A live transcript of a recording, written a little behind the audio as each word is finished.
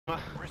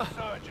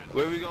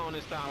Where we going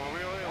this time?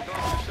 We're going to the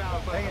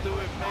south. Let's do it,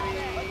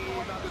 baby.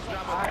 We're about to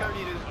drop a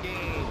 30 this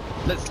game.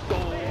 Let's go.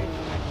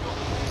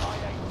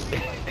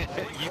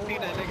 You see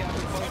that nigga I've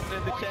been posting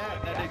in the chat?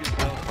 That nigga's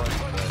so funny.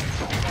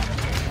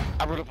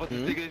 I wrote up what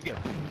this nigga is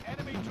getting.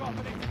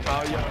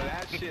 Oh, yo,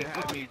 that shit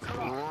had me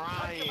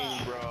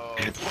crying, bro.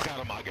 Fuck out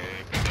of my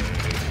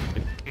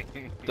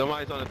game.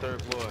 Somebody's on the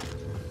 3rd floor.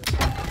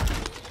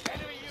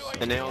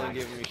 And they only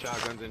giving me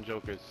shotguns and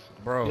jokers.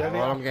 Bro, yeah,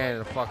 all I'm getting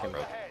is a fucking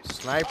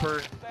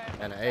sniper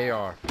and an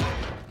AR.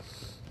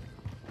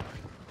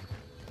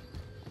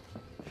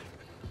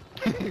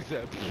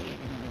 Except,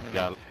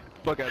 yeah,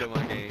 fuck out of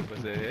my game,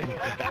 pussy.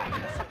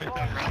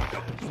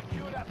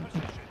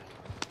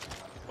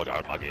 Fuck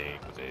out of my game,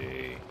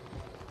 pussy.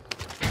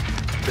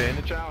 Stay in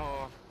the chow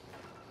hall.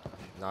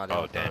 Nah,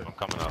 oh damn, I'm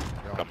coming up.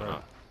 I'm coming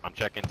up. I'm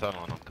checking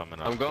tunnel and I'm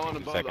coming up. I'm going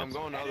above. I'm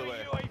going the other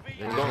way.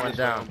 I'm going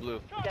down. Blue.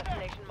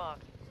 Destination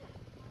marked.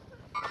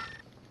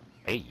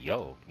 Hey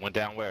yo, went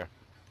down where?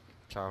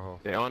 Chow hall.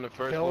 They're on the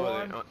 1st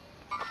floor.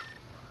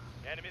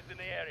 Enemies in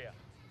the area.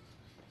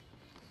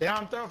 They're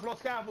on 3rd floor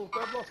scaffold.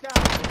 3rd floor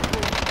scaffold.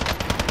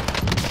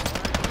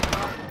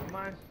 Alright,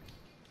 mine.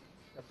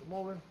 Got some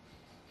moving.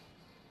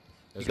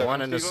 There's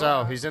one in the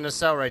cell. He's in the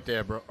cell right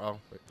there, bro. Oh,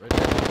 right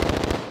there.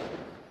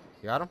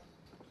 You got him?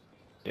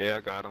 Yeah,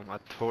 I got him. I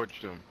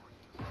torched him.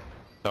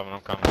 Coming,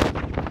 I'm coming.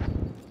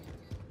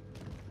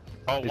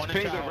 Oh, one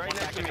in chow, right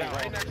next to me.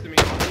 Right next to me.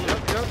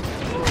 Yep.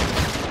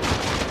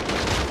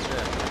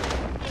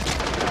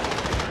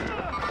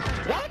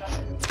 What?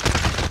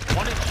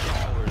 One in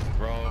showers,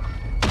 bro.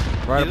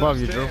 Right above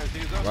you, Drew.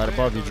 Right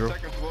above you, Drew.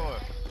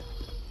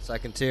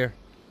 2nd tier.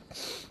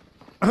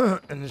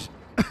 in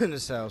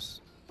this house.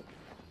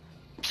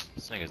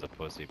 This nigga's a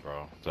pussy,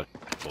 bro. Such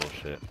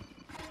bullshit.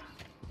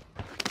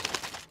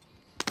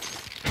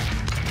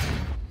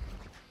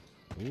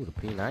 Ooh, the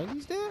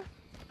P90's there?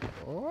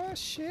 Oh,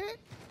 shit.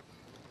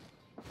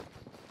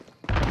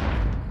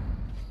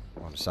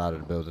 On the side of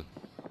the building.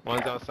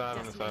 One's outside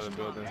on the side of the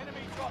building. Enemy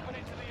dropping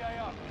into the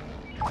AR.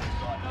 Got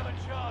another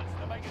chance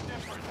to make a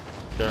difference.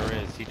 There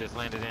is. He just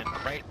landed in.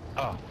 Right.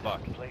 Oh,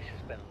 fuck. Place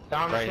has been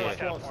Down right the here. 1st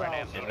floor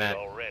south. In that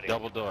already.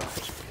 double door.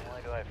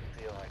 Why do I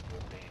feel like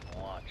we're being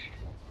watched?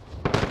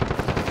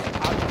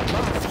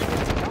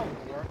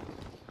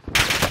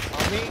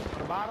 On me, on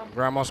the bottom.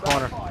 Grandma's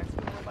corner. Five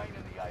still remain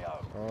in the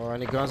AO. Oh,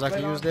 any guns I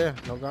can use there?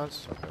 No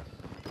guns? Okay.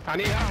 I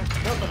need help.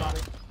 Kill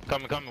somebody.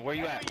 Coming. Where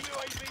you at?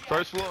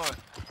 1st floor.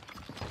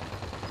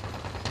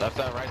 Left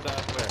side, right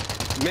side, where?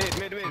 Mid.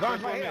 Guns 1st right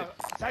floor here. mid.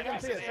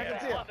 2nd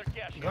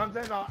tier. Guns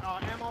in,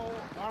 ammo,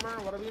 armor,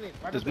 whatever you need.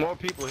 Right There's there. more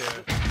people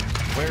here.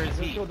 Where is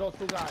Just he? kill those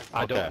 2 guys.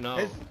 I Okay. don't know.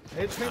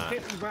 His pink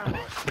kits and grandma.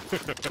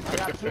 I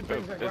got 2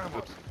 things in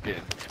grandma.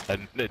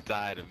 And it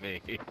died to me.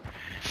 I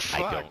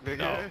Fuck, don't nigga.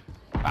 know.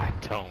 I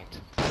don't.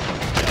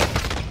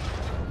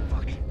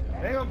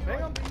 Bang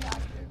him.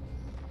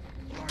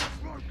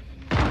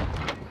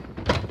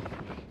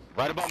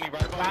 Right above me,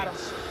 right above Got me. him.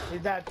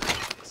 He's dead.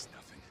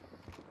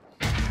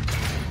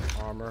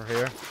 Armor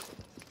here.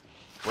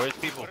 Where's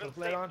people?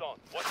 Plate on.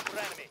 Watch for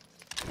enemy.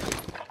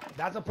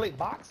 That's a plate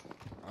box.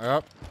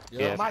 Yep.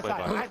 Yeah, On my it's a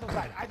plate side.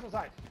 box. ISO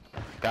side.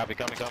 Copy,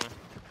 coming.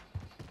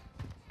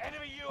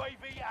 Enemy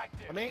UAV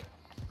active. I mean,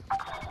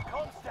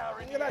 Comms tower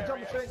in look at that the jump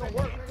area. straight gonna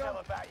Sending work, intel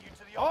nigga. about you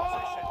to the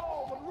opposition. Oh,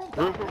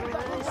 Roof.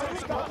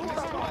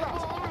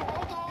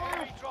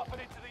 Enemy dropping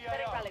into the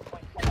Setting AO. rally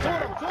point.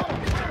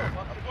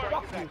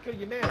 Fuck you, kill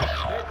your man,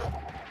 bitch.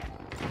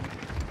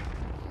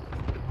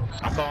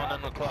 I'm calling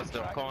in the cluster.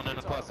 I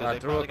They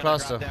threw a probably gonna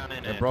cluster. drop down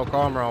in They it. broke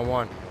armor on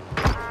one.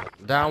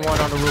 Down one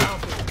on the roof.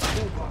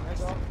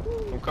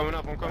 I'm coming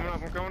up.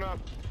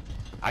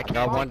 I Got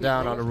can't one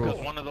down on the roof.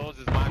 because one of those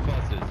is my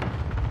clusters.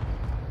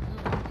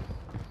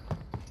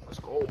 Let's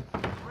go.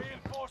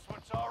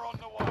 Reinforcements are on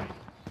the way.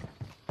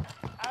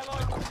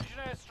 Allied precision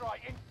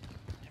airstrike in.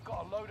 You've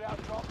got a loadout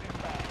drop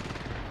inbound.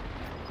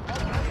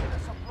 Opening the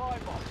supply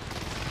box.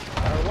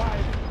 Why?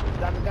 Is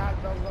that the guy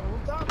that was on the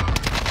rooftop?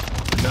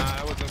 Nah,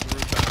 that wasn't the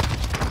rooftop.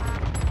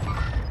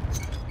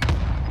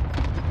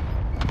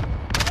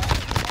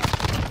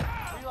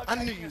 I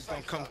knew you was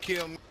gonna come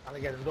kill me. I'm gonna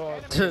get the door.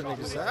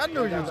 Nigga said, I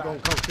knew you was gonna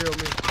come kill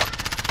me.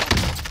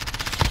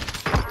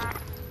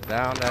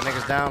 Down, that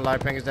nigga's down, light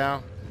pink is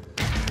down.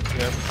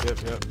 Yep.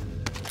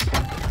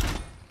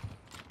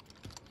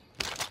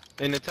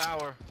 In the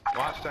tower.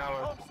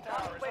 Watchtower. Comms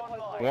tower is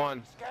online.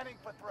 One. Scanning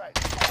for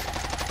threats.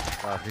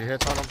 A few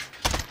hits on him.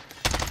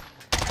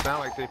 Sound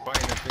like they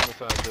fighting a single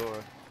side door.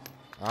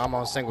 I'm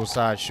on single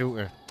side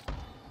shooting.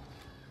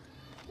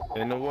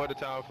 In the water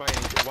tower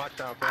fighting.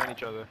 Watchtower fighting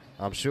each other.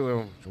 I'm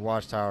shooting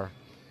watchtower.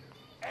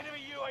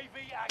 Enemy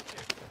UAV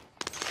active.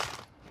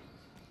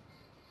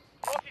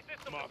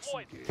 Multi-system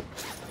deployed.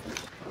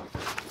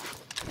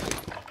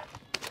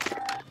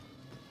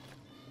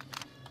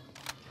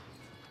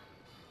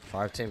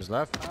 5 teams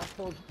left.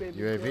 UAV,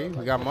 UAV,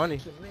 we got money.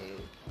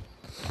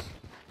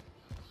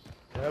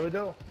 There we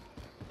do.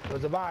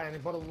 There's a buy. Any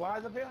photo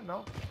buys up here?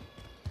 No.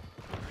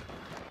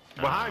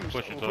 Behind me.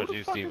 Pushing Who towards the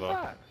you, fuck is Steve-O.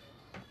 that?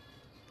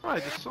 Oh,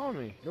 he just saw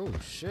me. Oh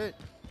shit.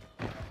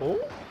 Oh,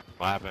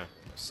 What happened?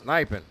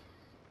 Sniping.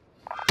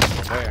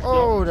 Where?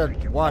 Oh,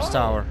 that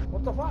watchtower.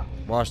 what the fuck?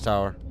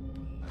 Watchtower.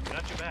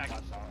 Got your back.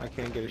 I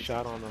can't get a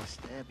shot on him.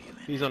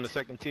 He's on the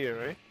second tier,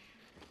 right?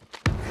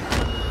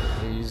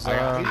 He's He's going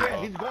up.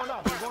 He's going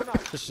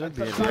up. this should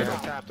be in I there.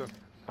 tapped him.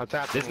 I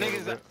tapped There's him. a little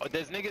niggas, bit.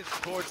 there's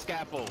niggas towards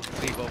scaffold,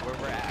 Steve-O, where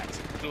we're at.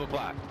 2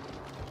 o'clock.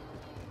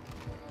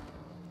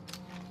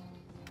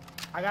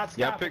 I got Y'all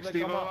scaffold. pick Let's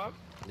Steve come up. up?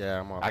 Yeah,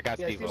 I'm up. I got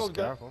Yeah, Steve-O. Steve-O's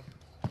good. Careful.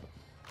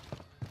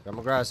 I'm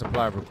gonna grab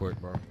supply real quick,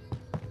 bro. Next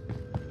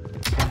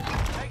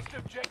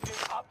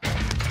objective up.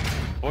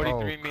 43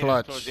 Oh, meters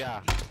clutch. towards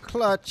y'all.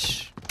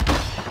 Clutch.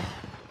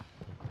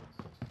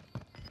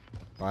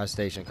 Fire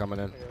station coming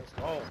in. Let's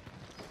go.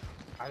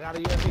 I got a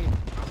UAV.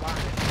 I'm buying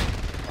it.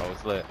 Oh,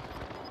 it's lit.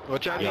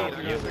 What y'all Yo, need?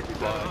 I you got fuck,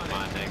 6700.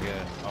 my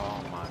nigga.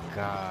 Oh my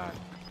god.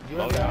 UAV.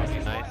 Loadout,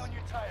 Eye nice. on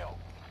your tail.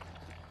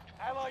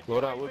 Allied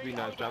Loadout UAV would be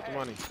nice. Drop the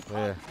money.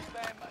 Yeah. Them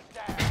down.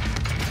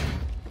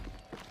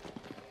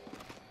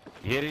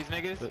 You hear these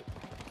niggas? In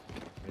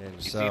the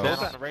You see that cells.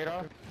 on the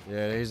radar?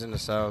 Yeah, he's in the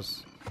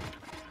cells.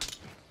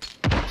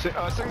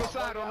 Single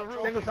side on the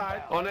roof. Single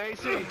side. On the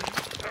AC. Allied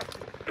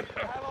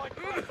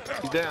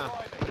He's down.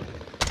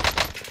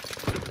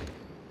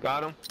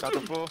 Got him. Got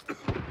the full.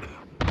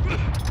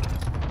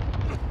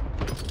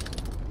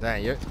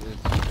 Dang, you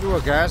threw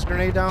a gas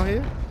grenade down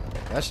here?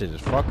 That shit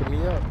is fucking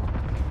me up.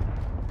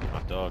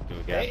 My dog threw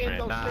a gas They in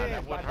grenade. those Nah, stairs.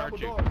 that wouldn't by hurt double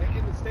you. door. They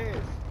in the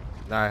stairs.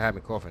 Nah, I have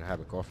me coughing. I have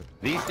me coughing.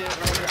 These stairs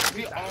right here. I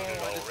see. Oh, I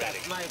just got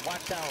sniped.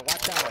 Watch out.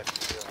 Watch out.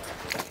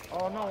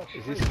 Oh no.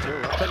 Is this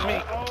true? Touch me.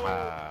 Oh.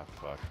 Ah,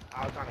 fuck.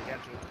 I was trying to get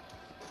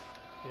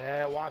you.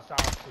 Yeah, watch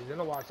out. He's in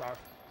the watch out.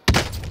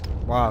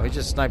 Wow, he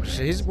just sniped the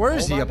shit. Where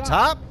is Oh he, my up God.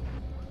 top?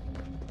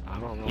 I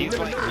don't know. He's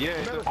like, yeah,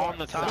 on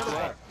the top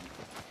left.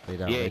 Lay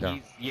down, Yeah, lay down.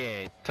 he's,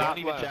 yeah. Top Don't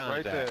even left,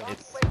 challenge right that. there.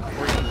 It's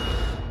crazy.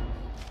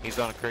 He's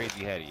on a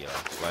crazy head, yo.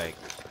 Like,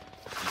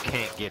 you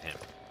can't get him.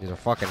 He's a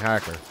fucking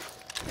hacker.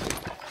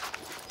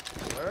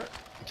 Where?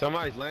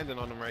 Somebody's landing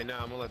on him right now.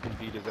 I'm gonna let them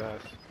beat his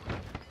ass.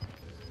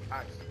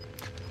 Nice.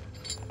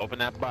 Open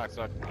that box.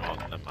 So I can, oh,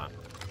 never mind.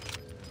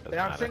 Doesn't They're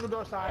on matter. single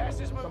door side. Gas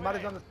is moving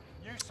Somebody's in. on the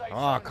You safe Oh,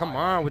 zone, come mate.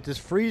 on with this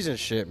freezing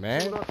shit, single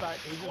man. door side.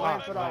 He's just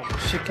waiting for the.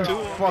 Shit keeps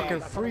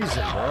fucking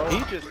freezing, bro. He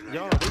just,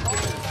 yo, this game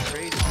is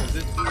crazy because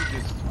this dude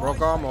just. Broke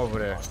arm over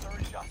there. Roster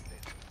adjusted.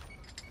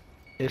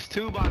 It's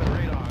 2 by the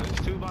radar. It's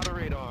 2 by the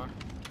radar.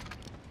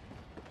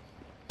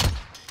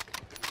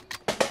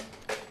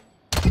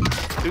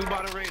 2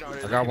 by the radar.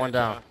 I got one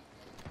down.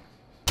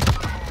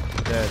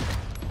 Dead.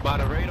 By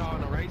the radar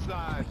on the right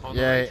side. On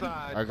the Yeah, right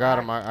side. I got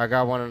him. I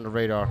got one on the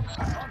radar.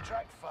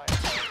 Contract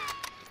failed.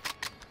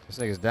 This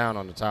nigga's down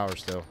on the tower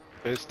still.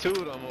 There's 2 of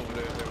them over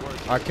there that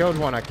work. I killed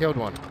one. I killed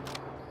one.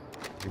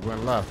 He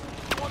went left.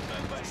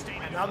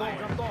 Another one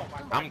jumped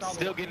off. I'm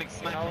still getting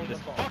sniped from this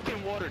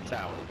fucking water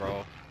tower,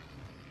 bro.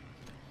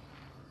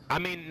 I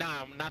mean,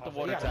 nah, not the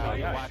water tower,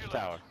 the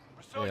watchtower.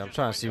 Yeah, I'm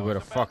trying to see where the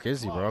fuck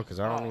is he, bro, because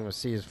I don't even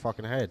see his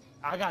fucking head.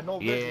 I got no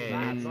Yeah, vision.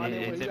 man, so I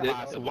didn't it's really-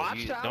 impossible. You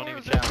Watchtower don't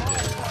even is it?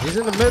 challenge it. He's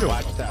in the middle.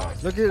 Watchtower.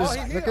 Look at Oh, his,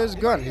 he's look at here. his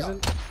gun. He's He's here. in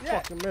Yeah,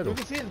 fucking middle. You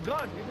can see his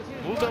gun. You can see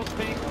his Move gun. those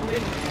pings, Yeah,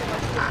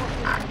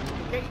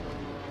 please. gate.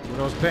 With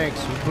those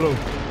pinks. Who's blue?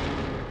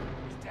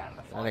 He's down to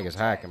the That final nigga's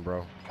 10. hacking,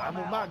 bro. I Come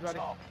moved out mine, on Johnny.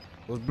 top.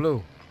 Who's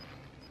blue?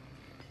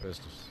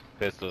 Pistols.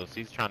 Pistols,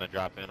 he's trying to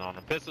drop in on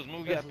him. Pistols,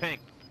 move that pink.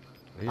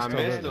 He's I still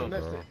missed in there,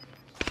 him. bro.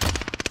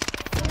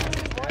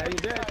 Yeah, you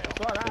did. I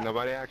saw And that.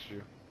 nobody asked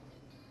you.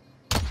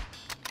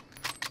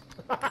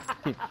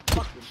 Fucking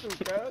shoot,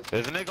 cuz.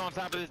 There's a nigga on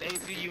top of this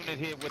AC unit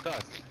here with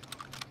us.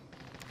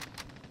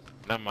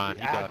 Never mind,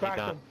 he Yeah, I done, he cracked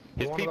done. him.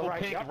 His One on the people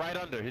right, pink yep. right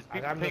under. His I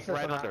people got him pink assist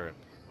right on that. under him.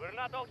 We're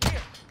not all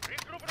here.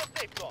 Regroup in a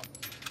safe zone.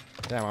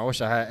 Damn, I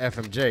wish I had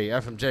FMJ.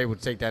 FMJ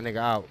would take that nigga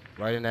out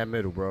right in that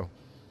middle, bro.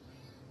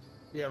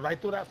 Yeah, right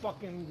through that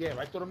fucking, yeah,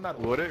 right through the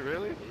metal. Would it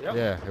really? Yep.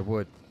 Yeah, it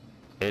would.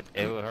 It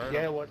would hurt Yeah,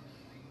 him. it would.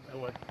 It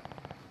would.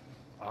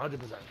 100%.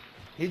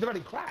 He's already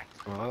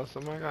cracked. Well,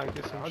 somebody gotta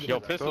get some shit. Yo,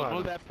 to Pistols, throw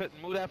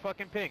at move that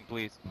fucking pink,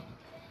 please.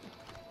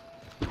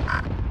 I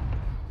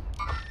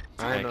Thank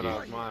didn't know you. that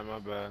was mine, my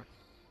bad.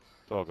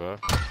 It's all good.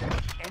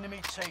 Enemy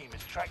team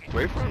is tracking.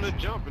 Wait for him to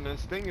jump and then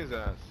sting his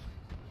ass.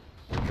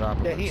 Drop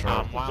Yeah, him. he- control.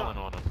 I'm wilding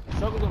on him.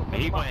 Struggle to put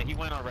him up He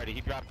went already.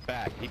 He dropped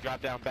back. He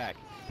dropped down back.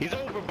 He's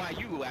over by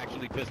you,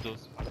 actually,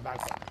 Pistols. on the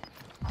backside.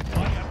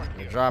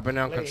 You're dropping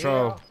down Lay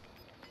control.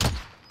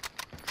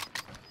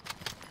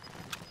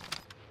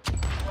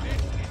 This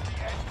is the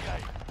end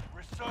game.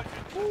 Resurgence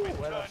has Ooh, been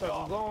where the turned fuck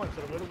off. is going? To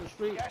the middle of the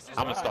street. Gas is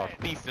I'm gonna start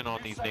ahead. feasting on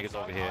New these safe niggas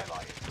zone over here.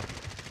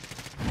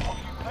 highlighted.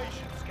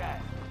 Occupation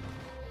scan.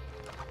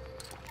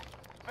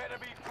 Better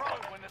be pro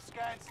when the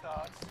scan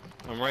starts.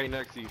 I'm right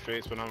next to you,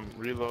 Face, but I'm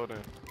reloading.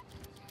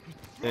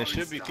 There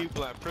should be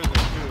people at prison too,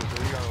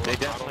 so you gotta They look.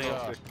 definitely I don't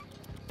know are. if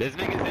There's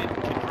niggas in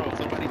control.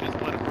 Somebody just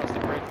went across the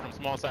bridge from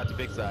small side to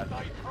big side.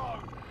 Stay pro.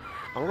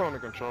 I'm going to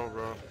control,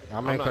 bro.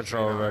 I'm in not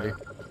control saying already.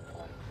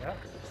 Yeah.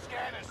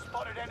 Scanners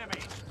spotted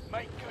enemies.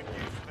 Make good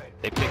use of it.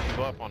 They picked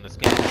you up on the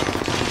scan.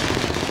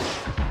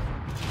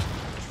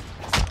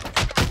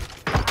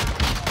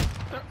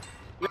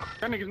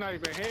 That nigga's not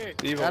even here.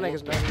 That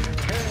nigga's not even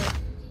here.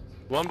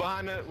 One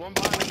behind the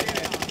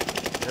cannon.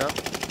 Yep.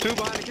 Two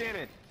behind the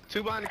cannon.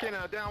 Two behind the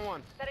cannon. Down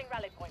one. Setting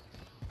rally point.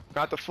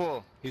 Got the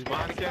full. He's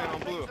behind the cannon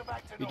on blue.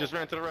 He just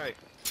ran to the right.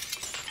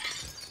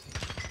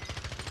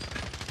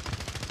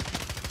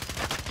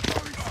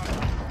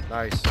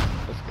 Nice.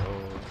 Let's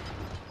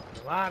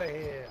go. Out of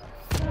here.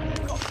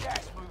 Got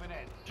gas moving in.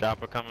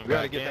 Chopper coming We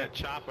gotta back get in. that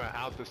chopper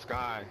out the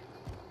sky.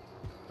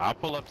 I'll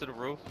pull up to the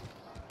roof.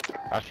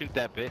 I'll shoot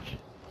that bitch.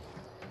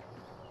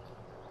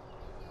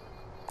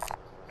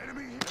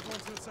 Enemy here.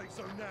 Everyone's in the safe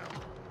zone now.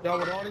 Yo,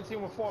 we're the only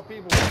team with 4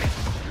 people.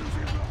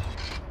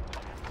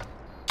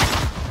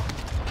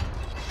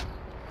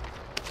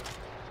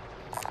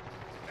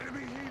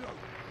 Enemy helo.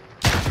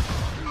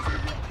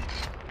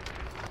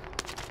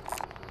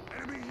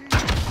 Enemy helo.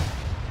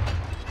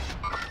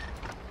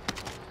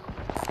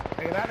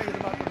 Nigga, that nigga's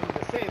about to be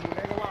disabled.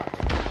 Nigga, watch.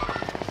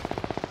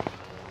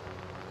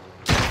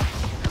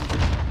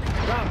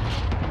 Jump.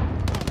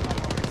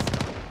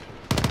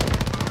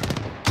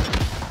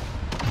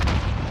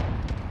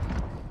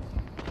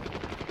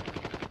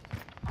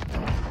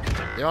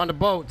 They're on the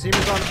boat. Team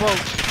is on the boat.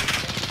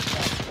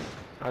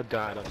 I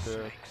died up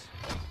there.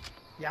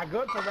 Y'all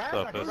good for that? What's I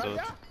up, can run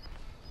Esso?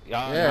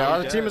 y'all? Yeah,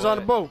 other team is on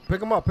the boat. Pick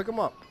them up. Pick them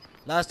up.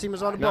 Last team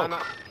is on the No, boat. no.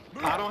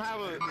 I don't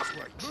have a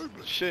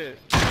shit.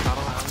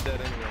 I'm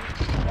dead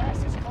anyway.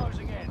 Gas is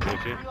closing in. Good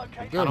shit.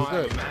 Relocate. Good, I don't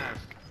good. have a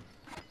mask.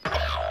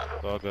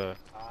 It's all good.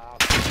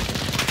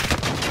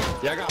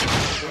 Yeah, I got.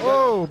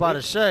 Oh, by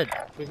the shed.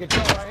 We can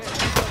chill right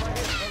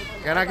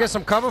here. Can I get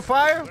some cover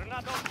fire? We're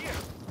not on here.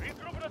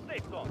 Regroup in the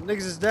safe zone.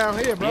 Niggas is down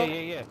here, bro. Yeah.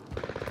 Enemy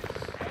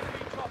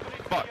dropping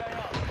into Fuck. the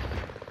AO.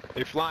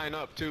 They flying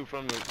up too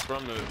from the.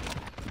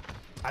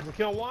 I just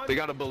killed one. They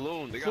got a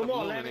balloon. They got Two a more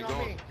balloon and they landing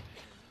on me. going.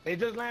 They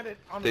just landed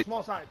on the They-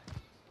 small side.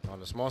 On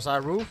the small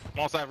side roof.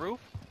 Small side roof.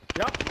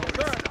 Yup, yes,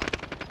 sir.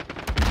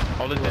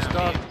 Hold it Let's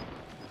down. stop.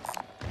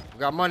 We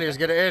got money. Let's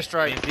get an Me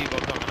airstrike. and Zebo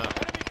coming up.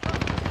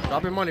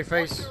 Drop your money,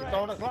 face. He's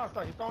throwing a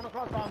cluster. He's throwing a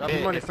cluster on Drop me.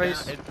 your money, it's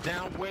face. Down, it's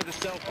down where the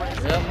cell phone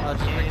is. Yep, I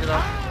just picked it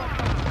up.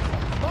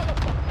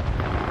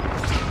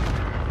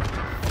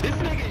 This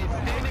nigga is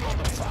standing on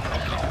the side of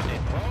that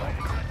shit, bro.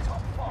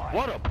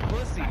 What a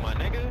pussy, my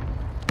nigga.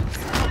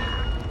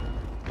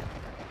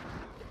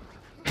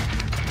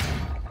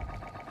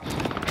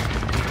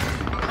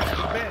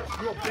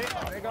 Bitch, you a bitch,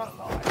 nigga.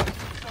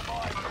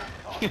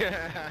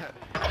 Yeah.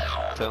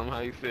 Tell them how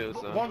you feel,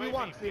 son.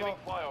 1v1, Steve.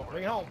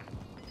 Bring home.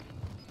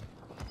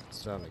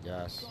 It's on the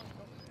gas.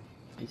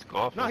 He's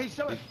coughing. No, he's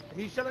chilling.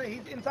 He's chilling.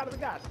 He's inside of the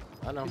gas.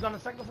 I know. He's on the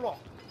second floor.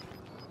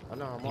 I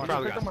know. I'm He on.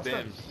 probably pick up my got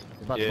stems.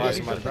 He's about to Yeah, buy he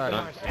somebody just back. picked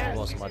up my I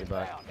bought somebody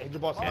back. Hey, you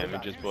bought Damn, somebody it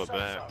back. just brought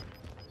back.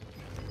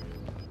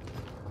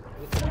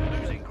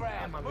 Losing ground.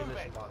 Damn, my Move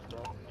munition it. box, bro.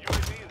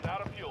 UAV is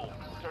out of fuel.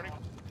 Turning.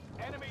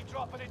 Enemy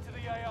dropping into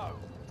the AO.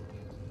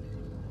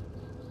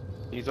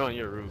 He's on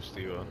your roof,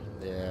 Steve.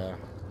 Yeah.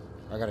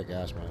 I got a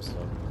gas mask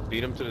though.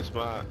 Beat him to the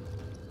spot.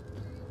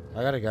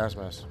 I got a gas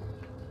mask.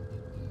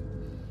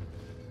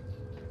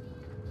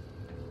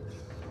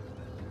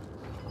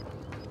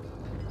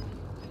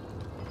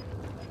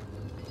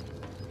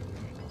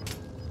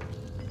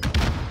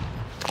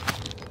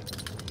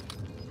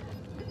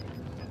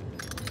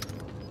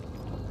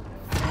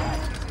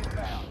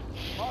 Inbound.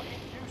 Marking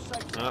new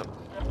safe zone.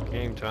 Up.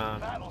 Game time.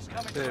 Battle's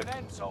coming to an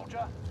end,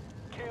 soldier.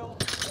 Kill.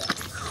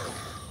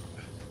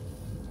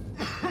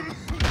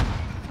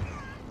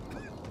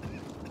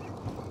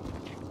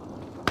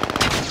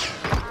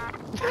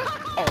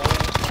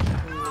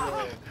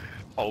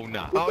 Oh,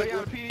 nah. Oh,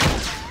 yeah, PD.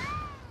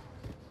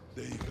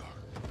 There you go.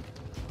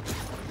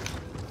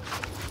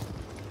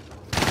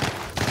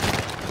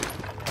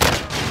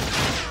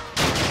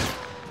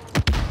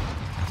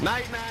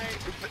 Night, night.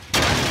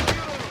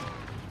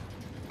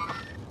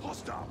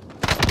 Hostile.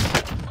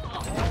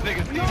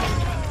 This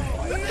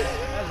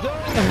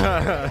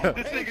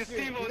nigga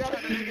Steve was trying to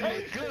make it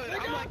look good.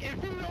 I'm like,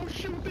 if you don't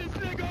shoot this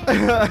nigga.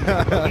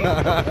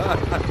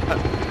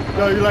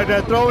 Yo, you like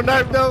that throwing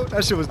knife though?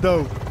 That shit was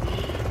dope.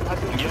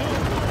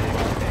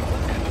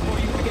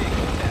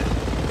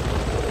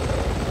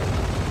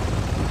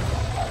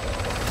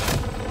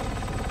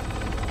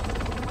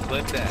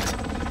 Flip that.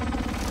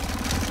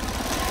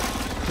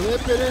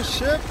 Clip it and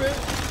ship it.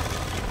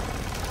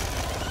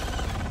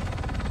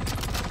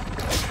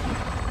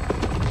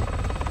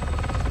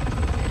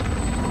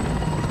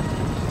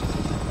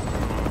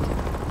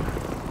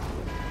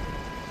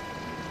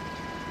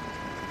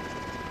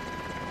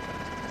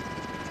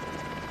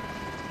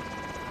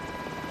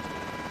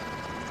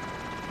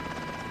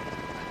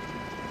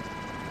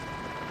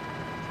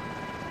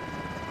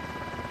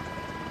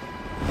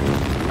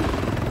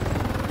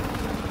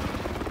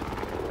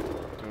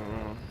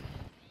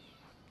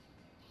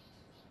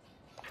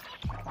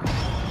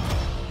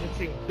 It's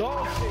in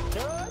dog shit,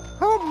 cuz.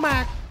 Oh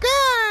my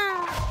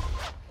god.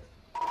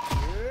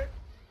 Yeah.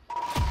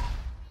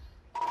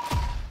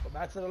 Go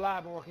back to the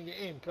lab and working your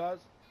in, cuz.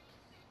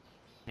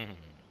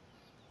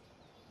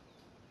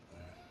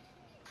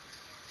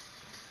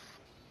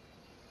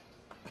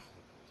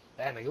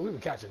 Damn, nigga, we been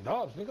catching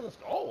dogs, nigga. Let's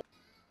go.